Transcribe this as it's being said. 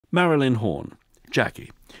Marilyn Horne.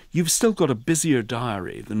 Jackie, you've still got a busier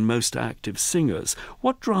diary than most active singers.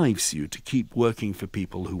 What drives you to keep working for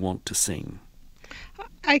people who want to sing?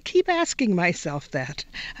 I keep asking myself that.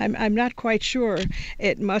 I'm not quite sure.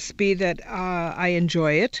 It must be that I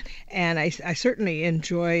enjoy it, and I certainly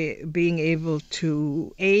enjoy being able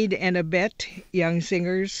to aid and abet young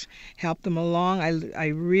singers, help them along. I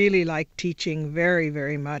really like teaching very,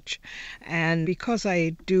 very much, and because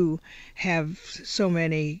I do have so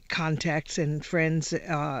many contacts and friends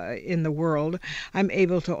in the world, I'm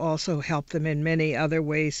able to also help them in many other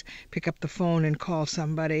ways. Pick up the phone and call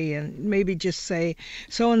somebody and maybe just say,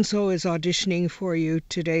 so-and-so is auditioning for you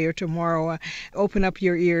today or tomorrow. Open up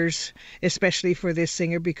your ears, especially for this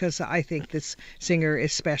singer, because I think this singer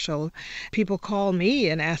is special. People call me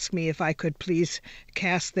and ask me if I could please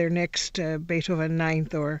cast their next Beethoven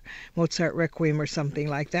Ninth or Mozart Requiem or something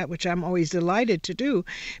like that, which I'm always delighted to do,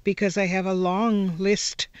 because I have a long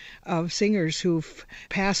list of singers who've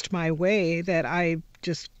passed my way that I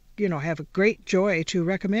just have a great joy to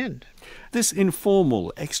recommend. This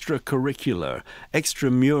informal, extracurricular,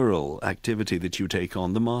 extramural activity that you take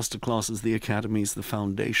on, the masterclasses, the academies, the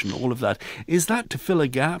foundation, all of that, is that to fill a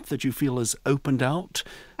gap that you feel has opened out?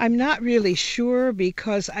 I'm not really sure,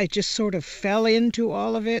 because I just sort of fell into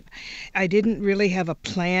all of it. I didn't really have a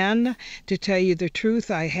plan, to tell you the truth.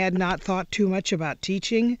 I had not thought too much about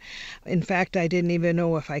teaching. In fact, I didn't even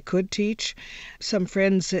know if I could teach. Some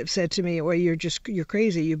friends have said to me, well, you're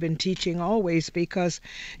crazy. You've been teaching always, because,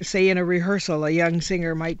 say, in a rehearsal, a young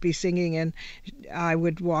singer might be singing, and I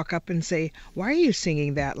would walk up and say, why are you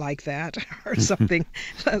singing that like that? Or something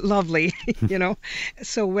lovely,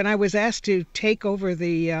 So when I was asked to take over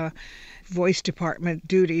the voice department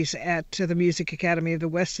duties at the Music Academy of the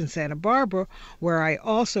West in Santa Barbara, where I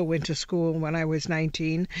also went to school when I was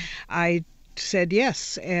 19, I said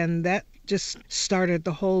yes, and that just started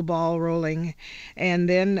the whole ball rolling. And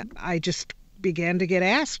then I just began to get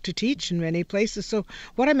asked to teach in many places. So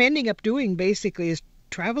what I'm ending up doing basically is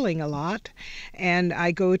traveling a lot, and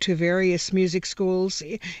I go to various music schools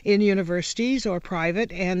in universities or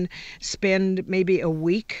private and spend maybe a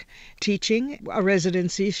week teaching, a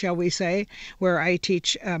residency, shall we say, where I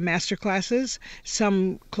teach master classes,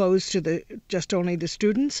 some closed to just only the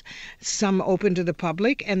students, some open to the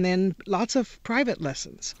public, and then lots of private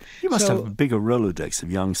lessons. You must have a bigger Rolodex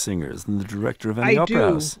of young singers than the director of any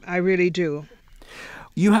opera house. I really do.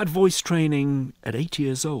 You had voice training at 8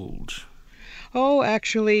 years old. Oh,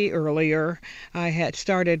 actually earlier. I had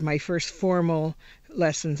started my first formal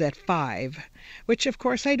lessons at 5, which of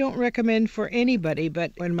course I don't recommend for anybody,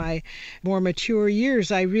 but in my more mature years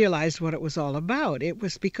I realized what it was all about. It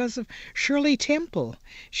was because of Shirley Temple.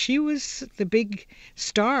 She was the big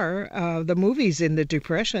star of the movies in the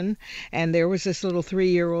Depression, and there was this little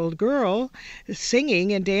 3-year-old girl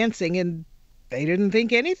singing and dancing, and they didn't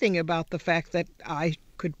think anything about the fact that I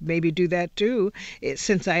could maybe do that too,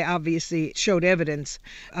 since I obviously showed evidence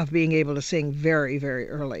of being able to sing very, very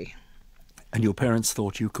early. And your parents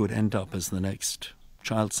thought you could end up as the next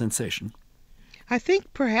child sensation? I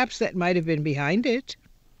think perhaps that might have been behind it.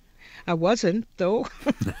 I wasn't, though.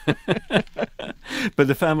 But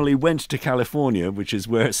the family went to California, which is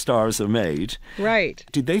where stars are made. Right.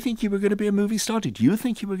 Did they think you were going to be a movie star? Did you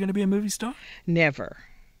think you were going to be a movie star? Never.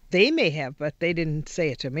 They may have, but they didn't say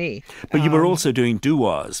it to me. But you were also doing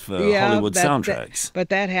doo-wahs for Hollywood soundtracks. But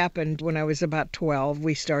that happened when I was about 12.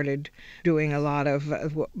 We started doing a lot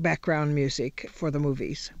of background music for the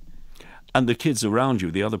movies. And the kids around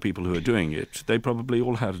you, the other people who are doing it, they probably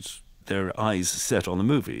all had their eyes set on the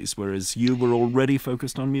movies, whereas you were already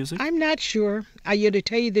focused on music? I'm not sure. To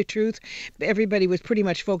tell you the truth, everybody was pretty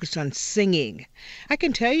much focused on singing. I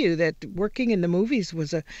can tell you that working in the movies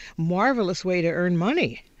was a marvelous way to earn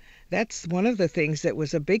money. That's one of the things that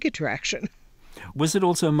was a big attraction. Was it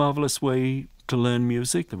also a marvelous way to learn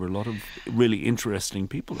music? There were a lot of really interesting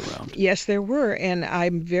people around. Yes, there were, and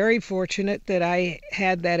I'm very fortunate that I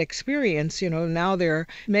had that experience. Now there are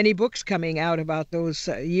many books coming out about those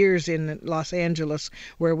years in Los Angeles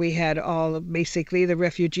where we had basically the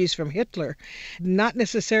refugees from Hitler. Not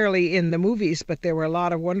necessarily in the movies, but there were a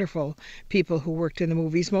lot of wonderful people who worked in the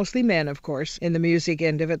movies, mostly men, of course, in the music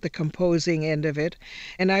end of it, the composing end of it.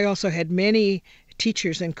 And I also had many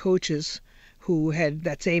teachers and coaches who had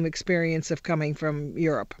that same experience of coming from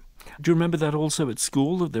Europe. Do you remember that also at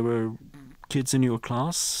school, that there were kids in your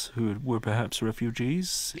class who were perhaps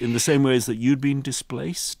refugees in the same ways that you'd been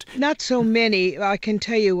displaced? Not so many. I can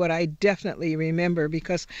tell you what I definitely remember,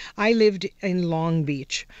 because I lived in Long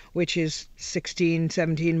Beach, which is 16,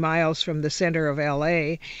 17 miles from the center of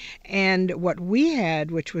L.A. And what we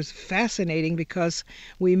had, which was fascinating because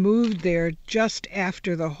we moved there just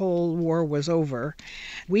after the whole war was over,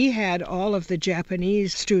 we had all of the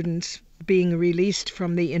Japanese students being released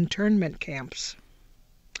from the internment camps.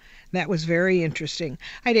 That was very interesting.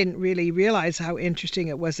 I didn't really realize how interesting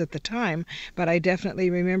it was at the time, but I definitely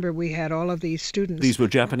remember we had all of these students. These were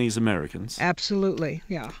Japanese Americans? Absolutely,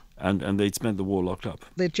 yeah. And they'd spent the war locked up?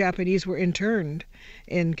 The Japanese were interned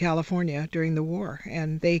in California during the war,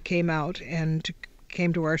 and they came out and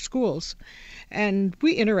came to our schools. And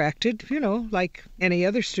we interacted, like any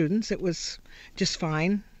other students. It was just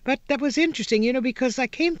fine. But that was interesting, because I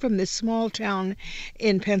came from this small town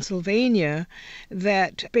in Pennsylvania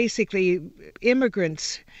that basically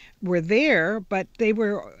immigrants were there, but they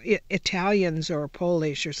were Italians or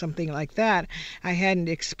Polish or something like that. I hadn't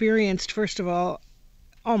experienced, first of all,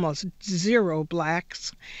 almost zero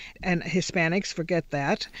blacks, and Hispanics, forget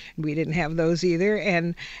that. We didn't have those either,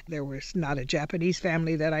 and there was not a Japanese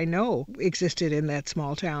family that I know existed in that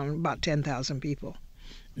small town, about 10,000 people.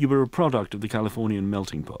 You were a product of the Californian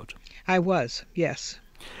melting pot. I was, yes.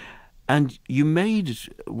 And you made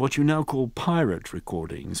what you now call pirate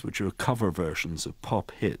recordings, which are cover versions of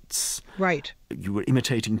pop hits. Right. You were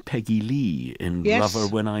imitating Peggy Lee in Yes. Lover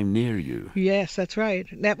When I'm Near You. Yes, that's right.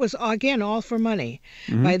 That was, again, all for money.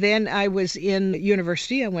 Mm-hmm. By then, I was in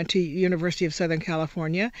university. I went to University of Southern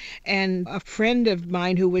California, and a friend of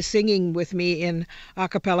mine who was singing with me in a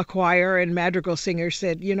cappella choir and madrigal singer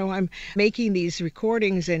said, I'm making these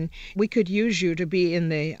recordings, and we could use you to be in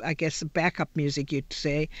the, I guess, backup music, you'd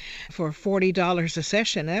say, for $40 a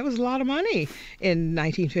session. That was a lot of money in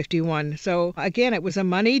 1951. So, again, it was a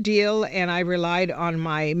money deal, and I relied on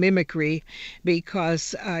my mimicry,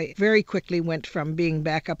 because I very quickly went from being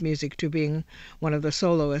backup music to being one of the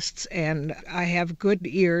soloists, and I have good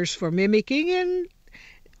ears for mimicking, and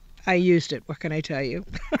I used it. What can I tell you?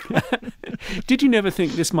 Did you never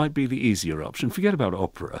think this might be the easier option? Forget about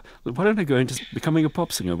opera. Why don't I go into becoming a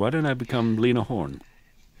pop singer? Why don't I become Lena Horne?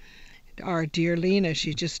 Our dear Lena,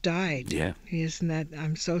 she just died. Yeah. Isn't that?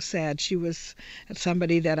 I'm so sad. She was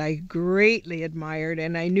somebody that I greatly admired,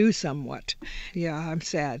 and I knew somewhat. Yeah, I'm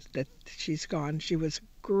sad that she's gone. She was a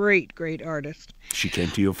great, great artist. She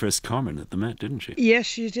came to your first Carmen at the Met, didn't she? Yes,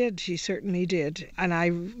 she did. She certainly did. And I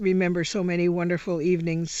remember so many wonderful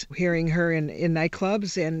evenings hearing her in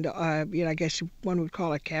nightclubs, and, I guess one would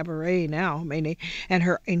call it cabaret now, mainly, and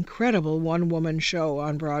her incredible one-woman show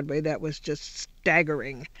on Broadway that was just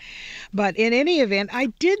staggering. But in any event, I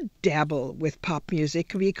did dabble with pop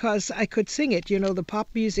music because I could sing it. The pop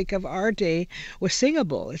music of our day was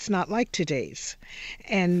singable. It's not like today's.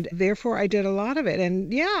 And therefore, I did a lot of it.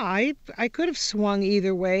 And yeah, I could have swung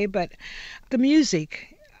either way, but the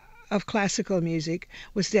music of classical music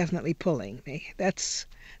was definitely pulling me. That's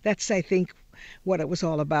I think, what it was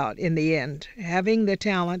all about in the end. Having the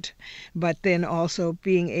talent, but then also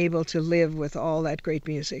being able to live with all that great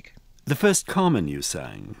music. The first Carmen you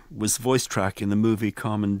sang was voice track in the movie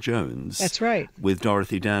Carmen Jones. That's right. With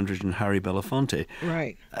Dorothy Dandridge and Harry Belafonte.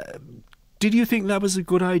 Right. Did you think that was a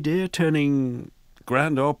good idea, turning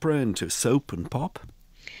grand opera into soap and pop?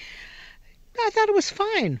 I thought it was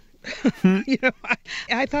fine.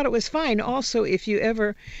 I thought it was fine. Also, if you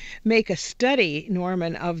ever make a study,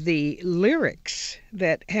 Norman, of the lyrics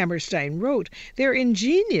that Hammerstein wrote, they're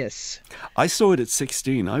ingenious. I saw it at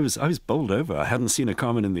 16. I was bowled over. I hadn't seen a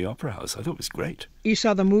Carmen in the Opera House. I thought it was great. You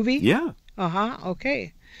saw the movie? Yeah.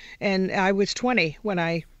 Okay. And I was 20 when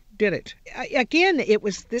I did it. Again, it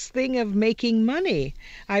was this thing of making money.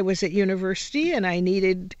 I was at university, and I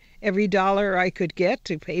needed every dollar I could get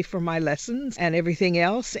to pay for my lessons and everything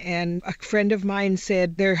else. And a friend of mine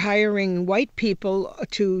said they're hiring white people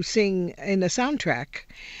to sing in the soundtrack,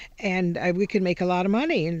 and we could make a lot of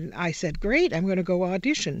money. And I said, great, I'm going to go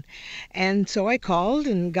audition. And so I called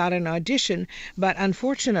and got an audition, but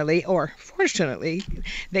unfortunately, or fortunately,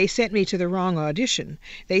 they sent me to the wrong audition.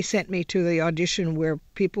 They sent me to the audition where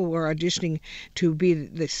people were auditioning to be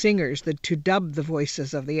the singers, to dub the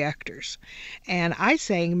voices of the actors. And I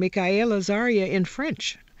sang Michael Azaria in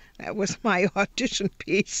French. That was my audition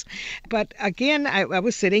piece. But again, I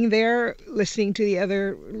was sitting there listening to the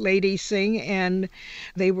other ladies sing, and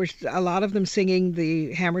a lot of them singing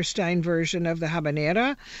the Hammerstein version of the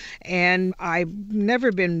Habanera. And I've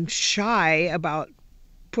never been shy about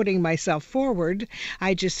putting myself forward.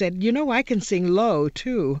 I just said, I can sing low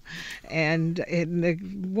too. And the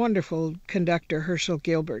wonderful conductor Herschel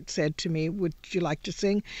Gilbert said to me, would you like to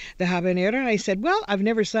sing the habanera? And I said, well, I've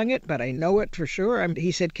never sung it, but I know it for sure.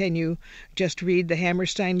 He said, can you just read the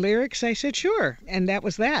Hammerstein lyrics? I said, sure. And that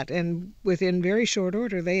was that. And within very short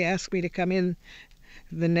order, they asked me to come in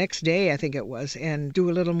the next day, I think it was, and do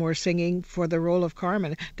a little more singing for the role of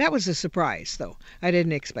Carmen. That was a surprise, though. I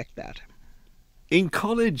didn't expect that. In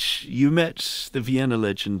college, you met the Vienna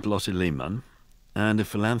legend Lotte Lehmann, and a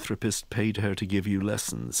philanthropist paid her to give you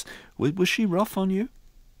lessons. Was she rough on you?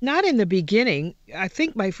 Not in the beginning. I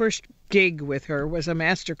think my first gig with her was a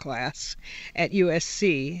master class at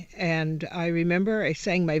USC, and I remember I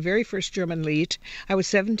sang my very first German Lied. I was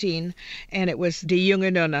 17, and it was Die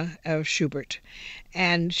junge Nonne of Schubert.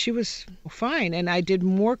 And she was fine, and I did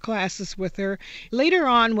more classes with her. Later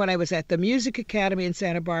on, when I was at the Music Academy in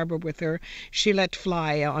Santa Barbara with her, she let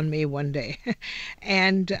fly on me one day.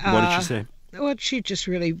 And what did she say? Well, she just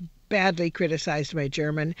really badly criticized my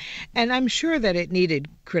German, and I'm sure that it needed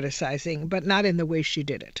criticizing, but not in the way she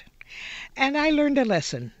did it. And I learned a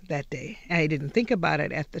lesson that day. I didn't think about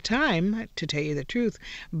it at the time, to tell you the truth,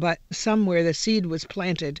 but somewhere the seed was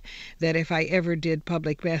planted that if I ever did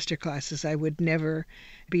public master classes, I would never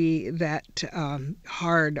be that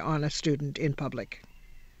hard on a student in public.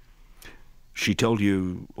 She told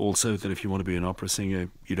you also that if you want to be an opera singer,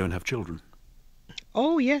 you don't have children.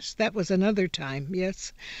 Oh, yes, that was another time,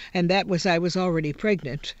 yes. And that was I was already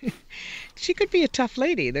pregnant. She could be a tough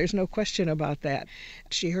lady, there's no question about that.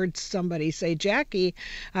 She heard somebody say, Jackie,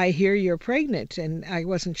 I hear you're pregnant. And I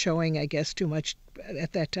wasn't showing, I guess, too much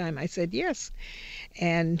at that time. I said, yes.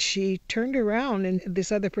 And she turned around, and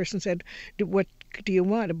this other person said, what do you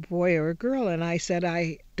want, a boy or a girl? And I said,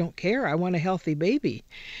 I don't care. I want a healthy baby.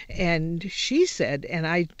 And she said, and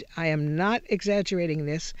I am not exaggerating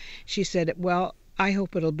this, she said, well, I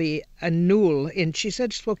hope it'll be a Null. And she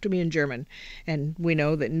spoke to me in German. And we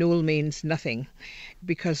know that Null means nothing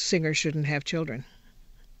because singers shouldn't have children.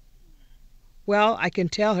 Well, I can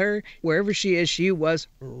tell her, wherever she is, she was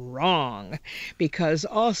wrong. Because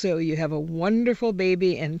also you have a wonderful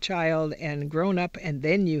baby and child and grown up, and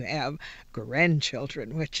then you have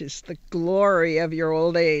grandchildren, which is the glory of your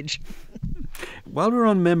old age. While we're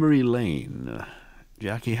on memory lane,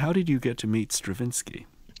 Jackie, how did you get to meet Stravinsky?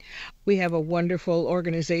 We have a wonderful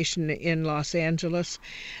organization in Los Angeles.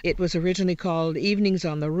 It was originally called Evenings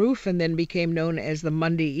on the Roof and then became known as the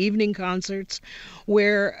Monday Evening Concerts,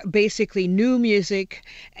 where basically new music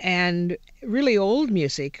and really old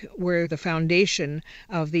music were the foundation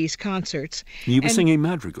of these concerts. You were singing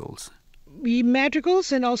madrigals.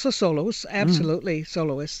 Madrigals and also solos, absolutely,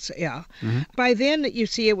 soloists, yeah. By then, you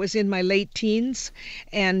see, it was in my late teens,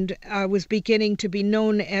 and I was beginning to be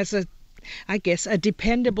known as a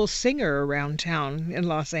dependable singer around town in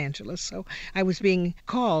Los Angeles. So I was being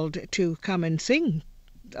called to come and sing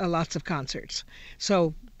lots of concerts.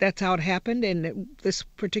 So that's how it happened. And this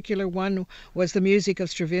particular one was the music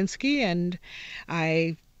of Stravinsky, and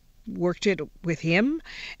I worked it with him,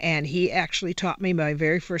 and he actually taught me my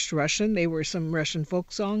very first Russian. They were some Russian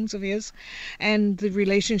folk songs of his, and the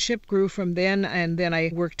relationship grew from then. And then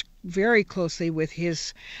I worked very closely with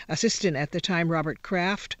his assistant at the time, Robert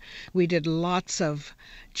Kraft. We did lots of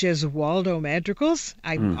Gesualdo madrigals.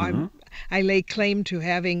 I lay claim to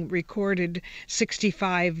having recorded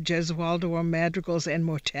 65 Gesualdo madrigals and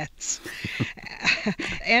motets.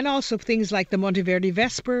 And also things like the Monteverdi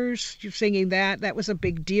Vespers, singing that. That was a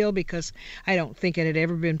big deal because I don't think it had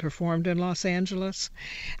ever been performed in Los Angeles.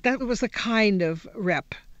 That was the kind of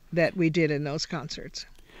rep that we did in those concerts.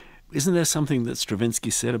 Isn't there something that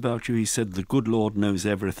Stravinsky said about you? He said, the good Lord knows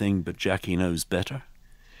everything, but Jackie knows better.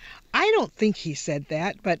 I don't think he said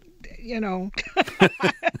that, but,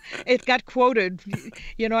 it got quoted.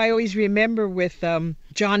 I always remember with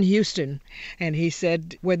John Huston, and he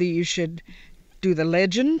said whether you should do the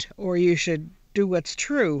legend or you should do what's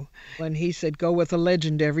true. And he said, go with the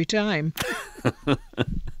legend every time.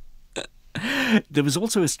 There was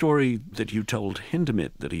also a story that you told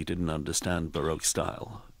Hindemith that he didn't understand Baroque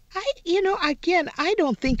style. I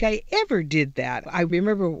don't think I ever did that. I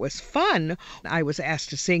remember it was fun. I was asked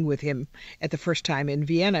to sing with him at the first time in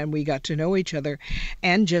Vienna, and we got to know each other.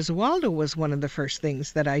 And Gesualdo was one of the first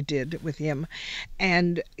things that I did with him.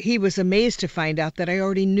 And he was amazed to find out that I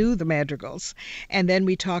already knew the madrigals. And then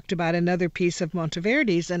we talked about another piece of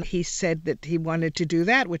Monteverdi's, and he said that he wanted to do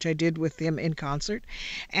that, which I did with him in concert.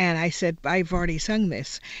 And I said, I've already sung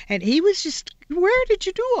this. And he was just, where did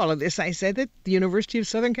you do all of this? I said, at the University of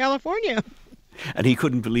Southern California. And he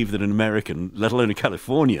couldn't believe that an American, let alone a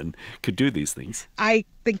Californian, could do these things. I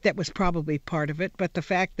think that was probably part of it, but the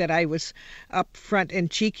fact that I was up front and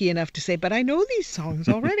cheeky enough to say, but I know these songs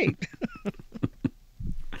already.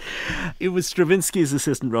 It was Stravinsky's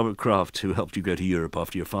assistant, Robert Kraft, who helped you go to Europe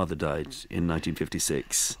after your father died in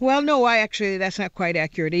 1956. Well, no, that's not quite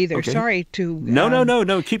accurate either. Okay. Sorry to...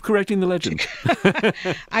 No. Keep correcting the legend.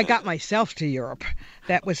 I got myself to Europe.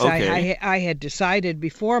 That was, Okay. I had decided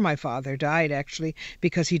before my father died, actually,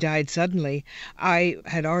 because he died suddenly. I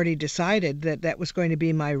had already decided that that was going to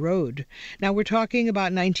be my road. Now, we're talking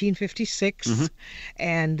about 1956,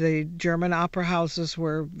 and the German opera houses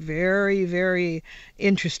were very, very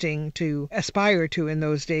interesting to aspire to in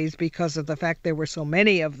those days because of the fact there were so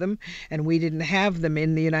many of them, and we didn't have them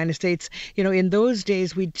in the United States. You know, in those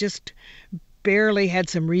days, we just barely had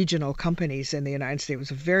some regional companies in the United States. It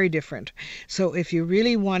was very different. So if you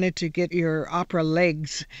really wanted to get your opera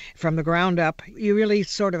legs from the ground up, you really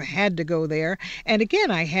sort of had to go there. And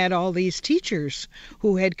again, I had all these teachers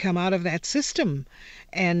who had come out of that system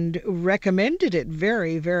and recommended it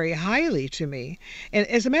very, very highly to me. And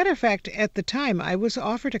as a matter of fact, at the time, I was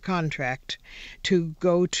offered a contract to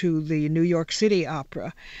go to the New York City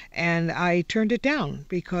Opera, and I turned it down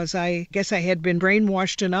because I guess I had been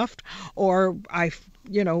brainwashed enough, or I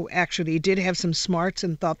actually did have some smarts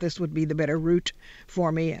and thought this would be the better route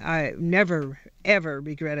for me. I never, ever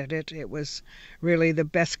regretted it. It was really the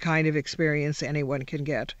best kind of experience anyone can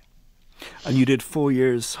get. And you did 4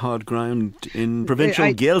 years hard ground in provincial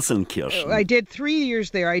Gelsenkirchen. I did 3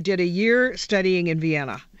 years there. I did a year studying in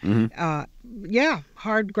Vienna.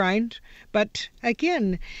 Hard grind. But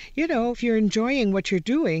again, if you're enjoying what you're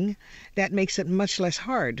doing, that makes it much less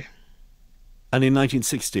hard. And in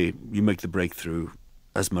 1960, you make the breakthrough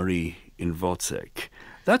as Marie in Wozzeck.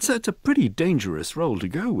 That's a pretty dangerous role to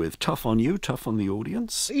go with. Tough on you, tough on the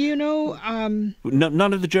audience. None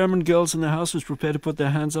of the German girls in the house was prepared to put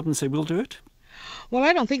their hands up and say, we'll do it? Well,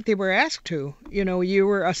 I don't think they were asked to. You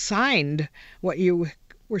were assigned what you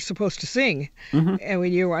were supposed to sing, and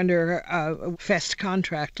when you were under a fest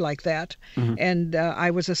contract like that. And I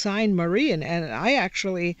was assigned Marie, and I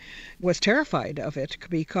actually was terrified of it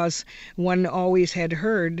because one always had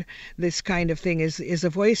heard this kind of thing is a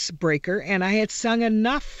voice breaker, and I had sung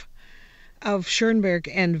enough of Schoenberg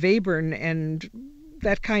and Webern and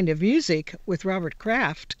that kind of music with Robert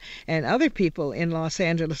Kraft and other people in Los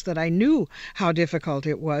Angeles that I knew how difficult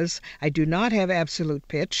it was. I do not have absolute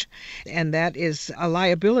pitch, and that is a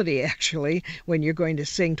liability, actually, when you're going to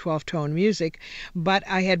sing 12-tone music, but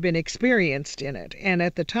I had been experienced in it. And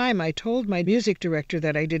at the time, I told my music director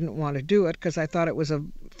that I didn't want to do it because I thought it was a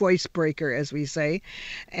voice breaker, as we say,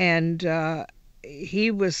 and he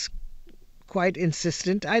was quite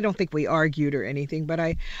insistent. I don't think we argued or anything, but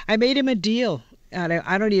I made him a deal.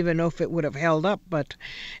 I don't even know if it would have held up, but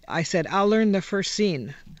I said, I'll learn the first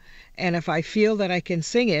scene. And if I feel that I can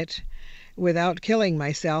sing it without killing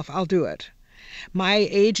myself, I'll do it. My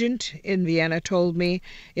agent in Vienna told me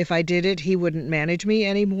if I did it, he wouldn't manage me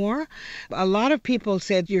anymore. A lot of people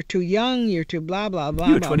said, you're too young, you're too blah, blah, blah.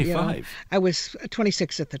 You were 25. I was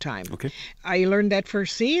 26 at the time. Okay. I learned that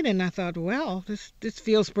first scene, and I thought, well, this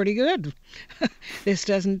feels pretty good. This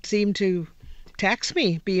doesn't seem to tax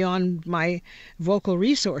me beyond my vocal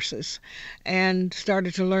resources, and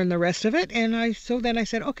started to learn the rest of it. And then I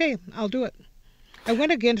said, okay, I'll do it. I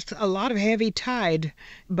went against a lot of heavy tide,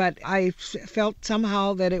 but I felt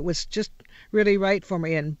somehow that it was just really right for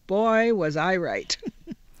me, and boy, was I right.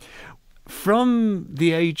 From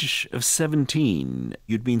the age of 17,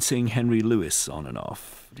 you'd been seeing Henry Lewis on and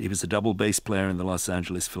off. He was a double bass player in the Los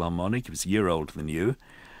Angeles Philharmonic. He was a year older than you.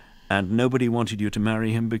 And nobody wanted you to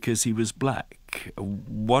marry him because he was black.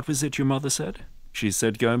 What was it your mother said? She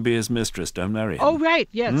said, go and be his mistress, don't marry him. Oh, right,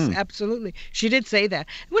 yes, absolutely. She did say that,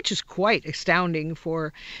 which is quite astounding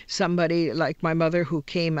for somebody like my mother who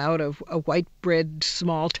came out of a white-bread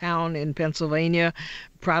small town in Pennsylvania,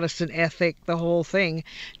 Protestant ethic, the whole thing,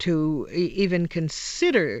 to even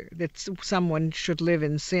consider that someone should live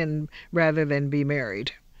in sin rather than be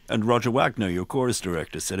married. And Roger Wagner, your chorus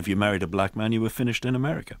director, said if you married a black man, you were finished in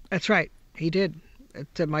America. That's right. He did.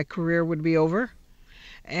 That my career would be over.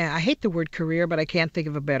 And I hate the word career, but I can't think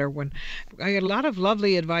of a better one. I got a lot of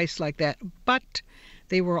lovely advice like that, but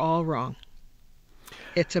they were all wrong.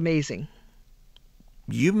 It's amazing.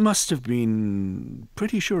 You must have been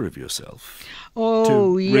pretty sure of yourself.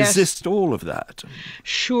 Oh, to yes. resist all of that.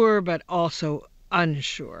 Sure, but also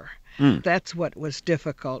unsure. That's what was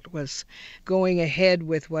difficult, was going ahead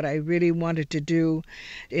with what I really wanted to do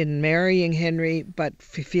in marrying Henry, but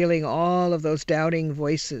feeling all of those doubting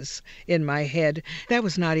voices in my head. That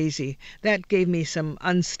was not easy. That gave me some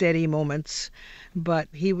unsteady moments, but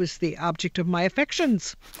he was the object of my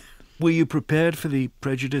affections. Were you prepared for the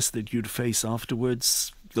prejudice that you'd face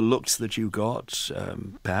afterwards? The looks that you got,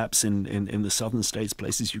 perhaps in the southern states,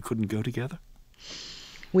 places you couldn't go together?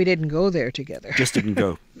 We didn't go there together. Just didn't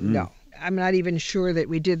go? No. I'm not even sure that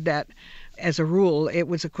we did that as a rule. It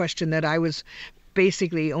was a question that I was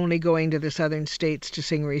basically only going to the southern states to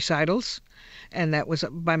sing recitals, and that was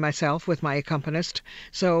by myself with my accompanist.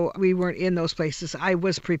 So we weren't in those places. I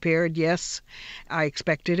was prepared, yes. I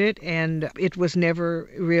expected it, and it was never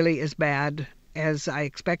really as bad as I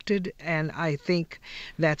expected, and I think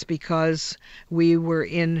that's because we were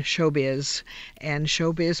in showbiz, and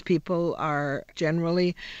showbiz people are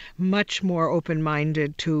generally much more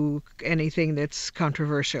open-minded to anything that's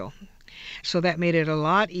controversial. So that made it a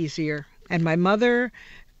lot easier. And my mother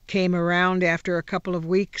came around after a couple of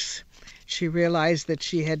weeks. She realized that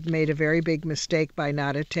she had made a very big mistake by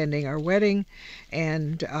not attending our wedding,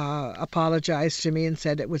 and apologized to me and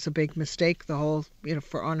said it was a big mistake, the whole,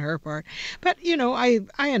 on her part. But, I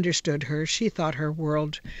understood her. She thought her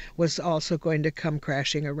world was also going to come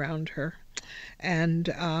crashing around her. And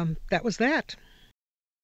that was that.